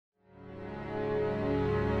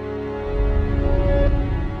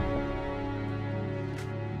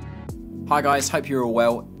Hi guys, hope you're all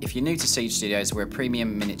well. If you're new to Siege Studios, we're a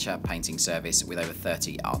premium miniature painting service with over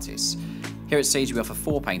 30 artists. Here at Siege we offer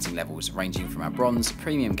 4 painting levels ranging from our bronze,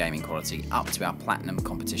 premium gaming quality up to our platinum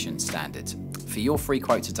competition standard. For your free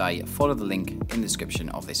quote today, follow the link in the description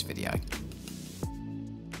of this video.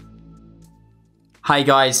 Hey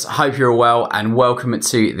guys, hope you're all well and welcome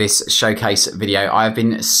to this showcase video. I've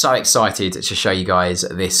been so excited to show you guys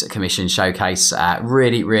this commission showcase.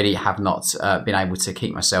 Really have not been able to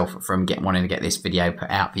keep myself from wanting to get this video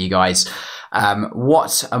put out for you guys.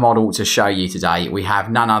 What a model to show you today. We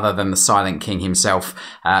have none other than the Silent King himself,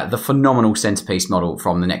 the phenomenal centerpiece model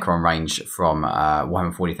from the Necron range from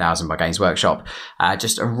Warhammer 40,000 by Games Workshop.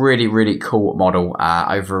 Just a really cool model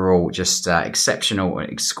overall, just exceptional,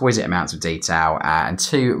 exquisite amounts of detail, and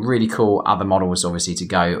 2 really cool other models obviously to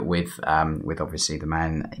go with obviously the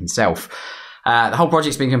man himself. The whole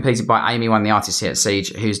project's been completed by Amy, one of the artists here at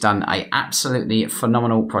Siege, who's done a absolutely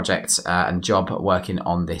phenomenal project and job working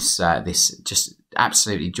on this this just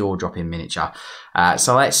absolutely jaw-dropping miniature.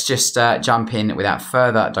 So let's just jump in without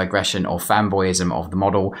further digression or fanboyism of the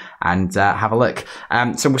model and have a look.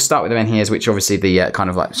 So we'll start with the menhirs, which obviously the kind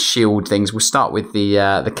of like shield things. We'll start with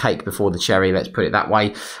the cake before the cherry, let's put it that way,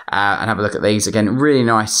 and have a look at these. Again, really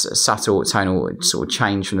nice, subtle tonal sort of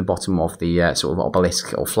change from the bottom of the sort of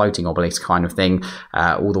obelisk or floating obelisk kind of thing,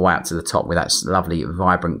 all the way up to the top with that lovely,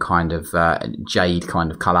 vibrant kind of jade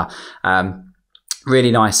kind of colour.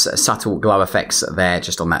 Really nice subtle glow effects there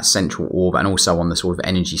just on that central orb and also on the sort of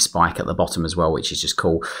energy spike at the bottom as well, which is just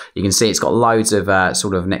cool. You can see it's got loads of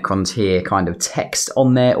sort of Necrons here kind of text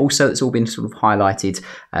on there. Also, it's all been sort of highlighted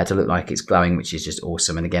to look like it's glowing, which is just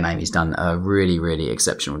awesome. And again, Amy's done a really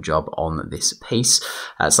exceptional job on this piece.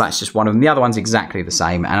 So that's just one of them. The other one's exactly the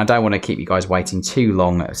same. And I don't want to keep you guys waiting too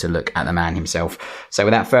long to look at the man himself. So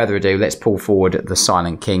without further ado, let's pull forward the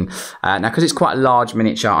Silent King. Now, because it's quite a large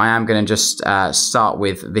miniature, I am going to just start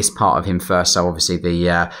with this part of him first. So obviously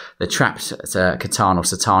the trapped Catan or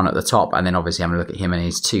Satan at the top, and then obviously having a look at him and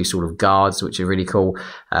his 2 sort of guards, which are really cool.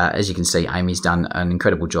 As you can see, Amy's done an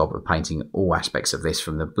incredible job of painting all aspects of this,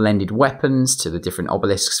 from the blended weapons to the different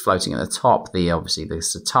obelisks floating at the top, obviously the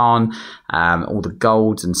Satan, all the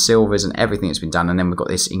golds and silvers and everything that's been done. And then we've got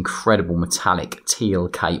this incredible metallic teal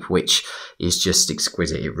cape, which is just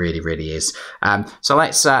exquisite. It really is. So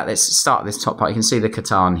let's start this top part. You can see the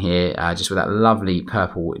Catan here, just with that lovely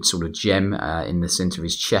purple sort of gem in the center of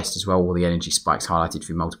his chest as well, all the energy spikes highlighted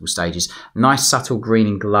through multiple stages. Nice subtle green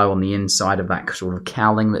and glow on the inside of that sort of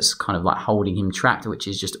cowling that's kind of like holding him trapped, which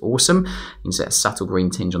is just awesome. You can see that subtle green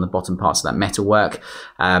tinge on the bottom parts of that metalwork,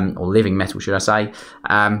 or living metal should I say.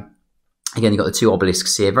 Again, you've got the 2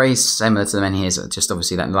 obelisks here, very similar to the menhirs, just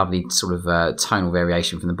obviously that lovely sort of tonal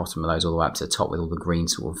variation from the bottom of those all the way up to the top with all the green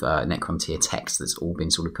sort of Necron tier text that's all been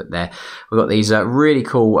sort of put there. We've got these really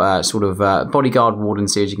cool sort of bodyguard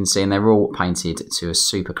wardens here, as you can see, and they're all painted to a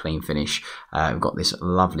super clean finish. We've got this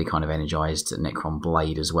lovely kind of energized Necron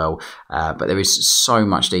blade as well, but there is so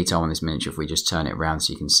much detail on this miniature if we just turn it around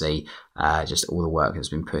so you can see just all the work that's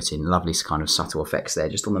been put in. Lovely kind of subtle effects there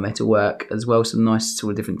just on the metalwork as well, some nice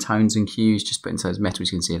sort of different tones and hues just put into those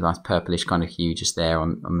metals. You can see a nice purplish kind of hue just there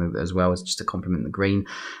as well, as just to complement the green.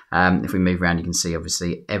 If we move around, you can see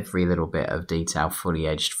obviously every little bit of detail fully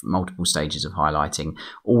edged, multiple stages of highlighting,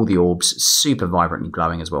 all the orbs super vibrantly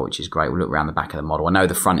glowing as well, which is great. We'll look around the back of the model. I know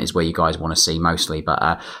the front is where you guys want to see mostly,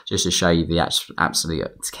 but just to show you the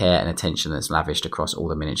absolute care and attention that's lavished across all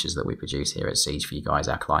the miniatures that we produce here at Siege for you guys,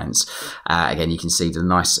 our clients. Again, you can see the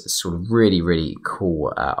nice sort of really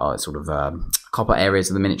cool sort of copper areas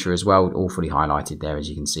of the miniature as well, all fully highlighted there, as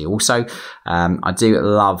you can see. Also, I do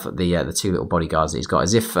love the 2 little bodyguards that he's got,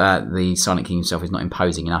 as if the Silent King himself is not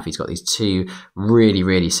imposing enough. He's got these 2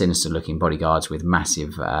 really sinister looking bodyguards with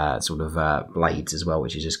massive sort of blades as well,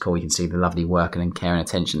 which is just cool. You can see the lovely work and care and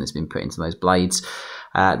attention that's been put into those blades.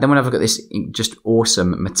 Then we'll have a look at this just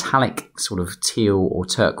awesome metallic sort of teal or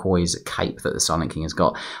turquoise cape that the Silent King has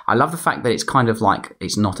got. I love the fact that it's kind of like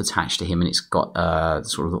it's not attached to him, and it's got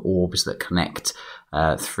sort of the orbs that connect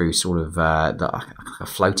through sort of a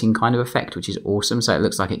floating kind of effect, which is awesome. So it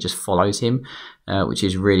looks like it just follows him, which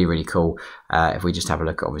is really cool. If we just have a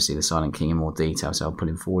look at obviously the Silent King in more detail, so I'll pull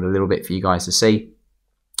him forward a little bit for you guys to see.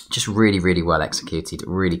 Just really well executed,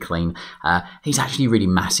 really clean. He's actually really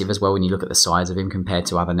massive as well when you look at the size of him compared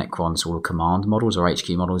to other Necron sort of command models or HQ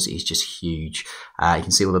models. He's just huge. You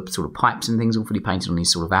can see all the sort of pipes and things all fully painted on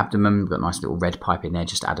his sort of abdomen. We've got a nice little red pipe in there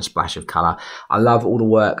just to add a splash of colour. I love all the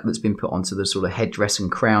work that's been put onto the sort of headdress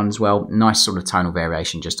and crown as well. Nice sort of tonal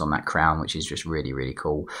variation just on that crown, which is just really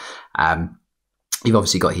cool. You've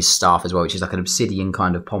obviously got his staff as well, which is like an obsidian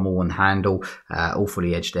kind of pommel and handle, all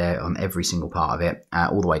fully edged there on every single part of it,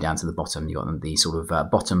 all the way down to the bottom. You've got the sort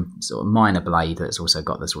of bottom sort of minor blade that's also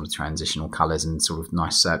got the sort of transitional colours and sort of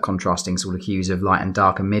nice contrasting sort of hues of light and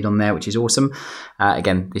dark and mid on there, which is awesome.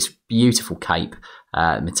 Again, this beautiful cape,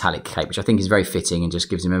 metallic cape, which I think is very fitting and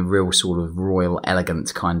just gives him a real sort of royal,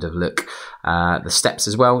 elegant kind of look. The steps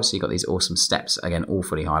as well, so you've got these awesome steps, again, all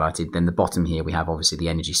fully highlighted. Then the bottom here, we have obviously the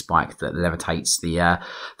energy spike that levitates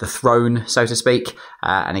the throne, so to speak.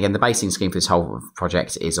 And again, the basing scheme for this whole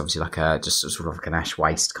project is obviously like just sort of like an ash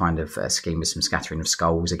waste kind of scheme with some scattering of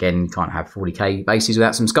skulls. Again, you can't have 40k bases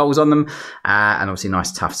without some skulls on them. And obviously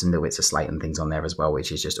nice tufts and little bits of slate and things on there as well,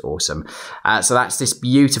 which is just awesome. So that's this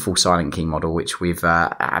beautiful Silent King model, which we've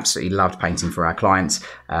absolutely loved painting for our clients.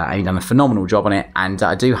 And you've done a phenomenal job on it. And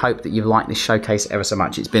I do hope that you've liked this showcase ever so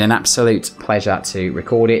much. It's been an absolute pleasure to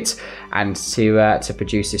record it and to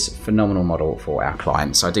produce this phenomenal model for our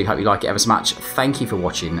clients. So I do hope you like it ever so much. Thank you for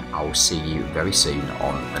watching. I will see you very soon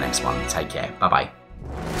on the next one. Take care. Bye bye.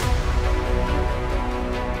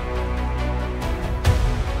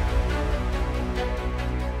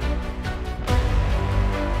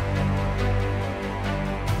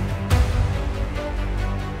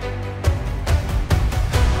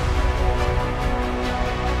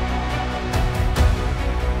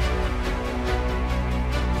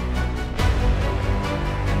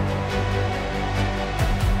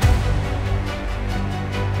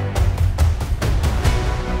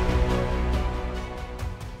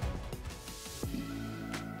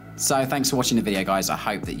 So thanks for watching the video, guys. I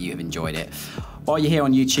hope that you have enjoyed it. While you're here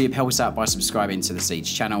on YouTube, help us out by subscribing to the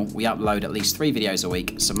Siege channel. We upload at least 3 videos a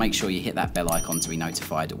week, so make sure you hit that bell icon to be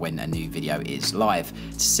notified when a new video is live.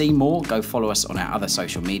 To see more, go follow us on our other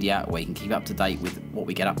social media where you can keep up to date with what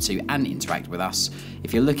we get up to and interact with us.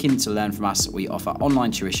 If you're looking to learn from us, we offer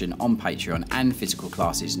online tuition on Patreon and physical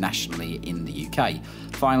classes nationally in the UK.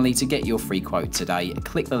 Finally, to get your free quote today,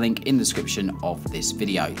 click the link in the description of this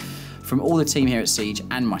video. From all the team here at Siege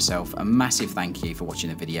and myself, a massive thank you for watching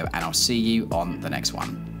the video, and I'll see you on the next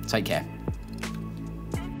one. Take care.